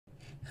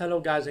Hello,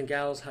 guys and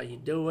gals. How you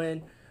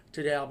doing?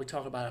 Today I'll be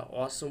talking about an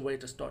awesome way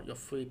to start your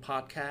free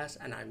podcast,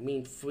 and I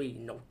mean free.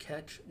 No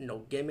catch, no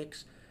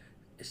gimmicks.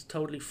 It's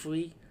totally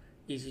free,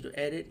 easy to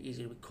edit,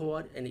 easy to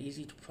record, and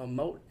easy to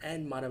promote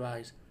and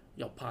monetize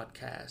your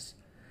podcast.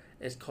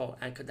 It's called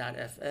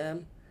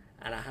Anchor.fm,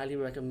 and I highly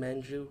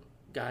recommend you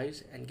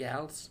guys and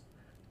gals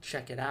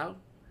check it out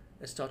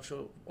and start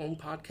your own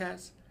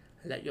podcast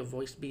and let your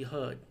voice be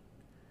heard.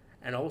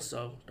 And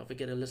also, don't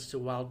forget to listen to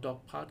Wild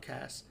Dog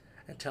Podcast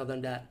and tell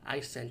them that I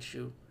sent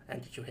you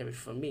and that you hear it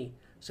from me.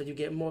 So you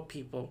get more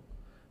people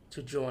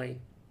to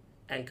join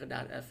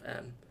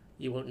Anchor.fm.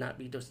 You will not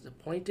be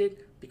disappointed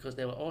because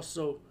they will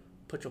also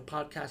put your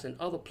podcast in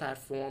other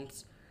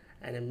platforms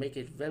and then make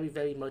it very,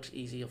 very much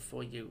easier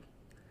for you.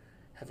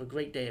 Have a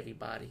great day,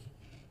 everybody.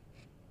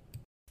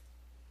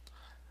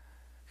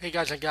 Hey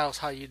guys and gals,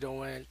 how you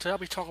doing? Today I'll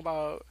be talking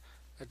about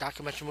a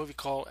documentary movie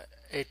called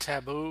A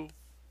Taboo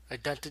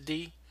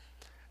Identity,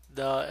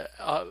 the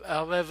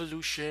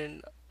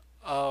evolution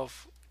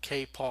of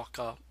Kay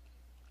Parker.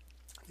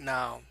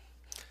 Now,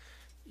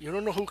 you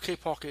don't know who Kay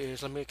Parker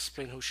is. Let me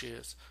explain who she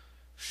is.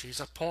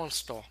 She's a porn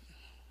star.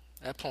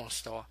 A porn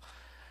star.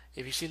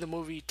 If you see the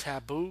movie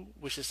Taboo,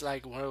 which is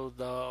like one of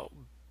the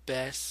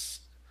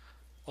best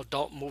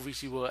adult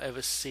movies you will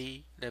ever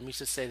see, let me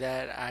just say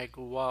that I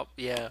grew up.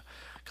 Yeah,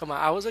 come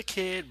on. I was a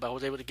kid, but I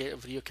was able to get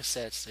video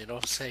cassettes. You know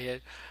what I'm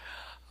saying?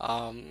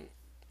 Um,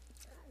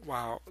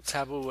 Wow,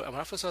 Taboo. When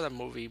I first saw that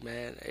movie,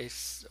 man,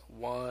 it's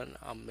one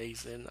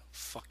amazing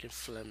fucking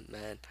film,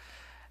 man.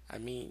 I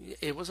mean,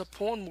 it was a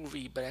porn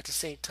movie, but at the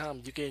same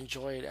time, you can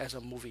enjoy it as a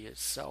movie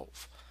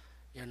itself.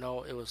 You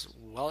know, it was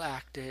well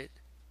acted,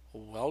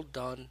 well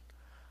done.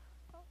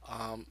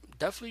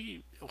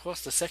 Definitely, of course,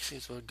 the sex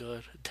scenes were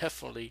good,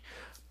 definitely.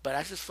 But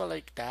I just felt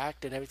like the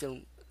act and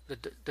everything,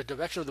 the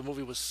direction of the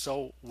movie was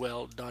so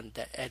well done.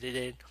 The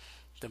editing,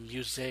 the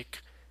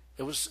music,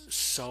 it was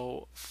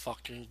so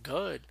fucking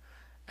good.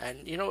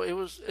 And you know,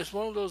 it's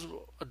one of those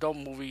adult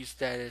movies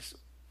that is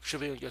should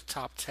be on your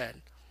top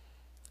 10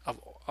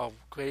 of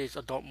greatest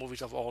adult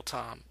movies of all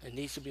time. It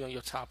needs to be on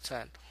your top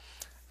 10.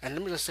 And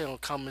let me just say, on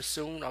coming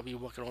soon, I'll be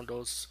working on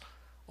those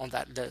on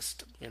that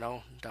list. You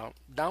know,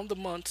 down the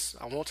months.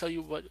 I won't tell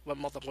you what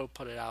month I'm going to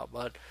put it out,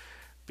 but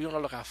be on the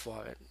lookout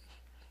for it.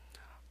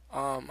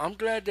 I'm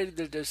glad they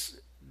did this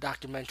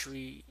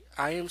documentary.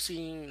 I am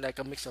seeing like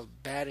a mix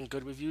of bad and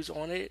good reviews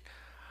on it.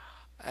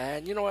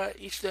 And you know what?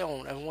 Each their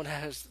own. Everyone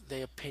has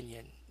their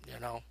opinion. You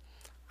know,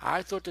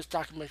 I thought this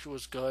documentary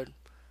was good.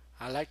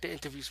 I like the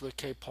interviews with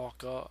Kay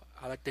Parker.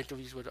 I like the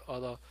interviews with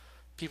other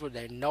people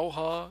that know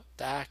her,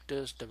 the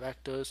actors,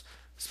 directors,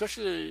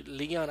 especially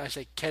Leon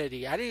Isaac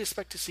Kennedy. I didn't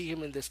expect to see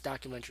him in this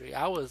documentary.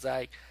 I was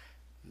like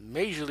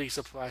majorly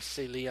surprised to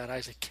see Leon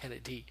Isaac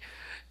Kennedy.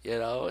 You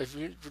know, if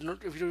you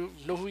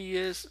know who he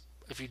is,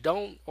 if you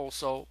don't,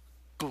 also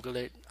Google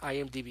it,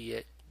 IMDb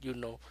it. You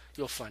know,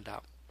 you'll find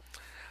out.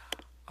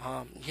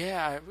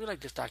 Yeah, I really like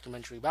this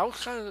documentary, but I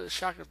was kind of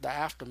shocked at the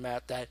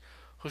aftermath that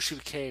who she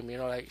became. You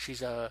know, like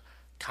she's a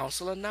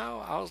counselor now.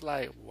 I was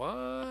like,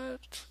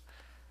 what?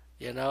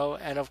 You know,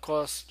 and of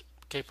course,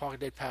 Kay Parker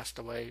did passed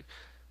away,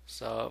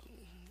 so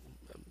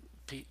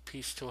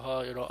peace to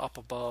her. You know, up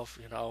above.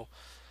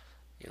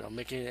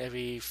 Making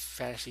every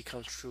fantasy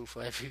come true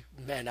for every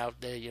man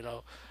out there. You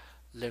know,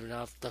 living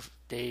out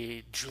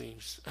their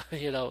dreams.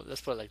 You know,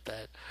 let's put it like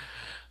that.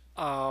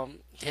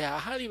 Yeah, I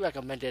highly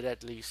recommend it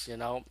at least. You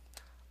know,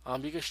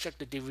 you can check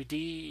the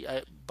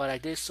DVD, but I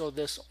did saw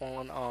this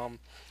on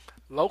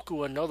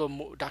Roku, another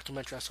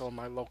documentary I saw on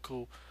my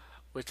Roku,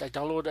 which I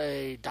downloaded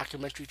a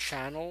documentary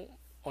channel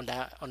on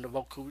the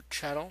Roku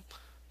channel.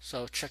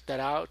 So check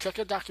that out.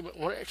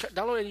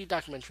 Download any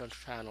documentary on the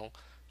channel.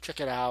 Check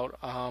it out.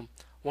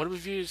 One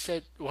review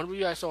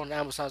I saw on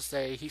Amazon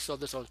say he saw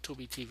this on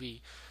Tubi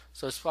TV,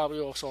 so it's probably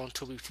also on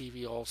Tubi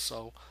TV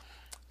also.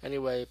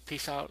 Anyway,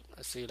 peace out.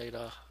 I'll see you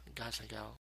later, guys and gals.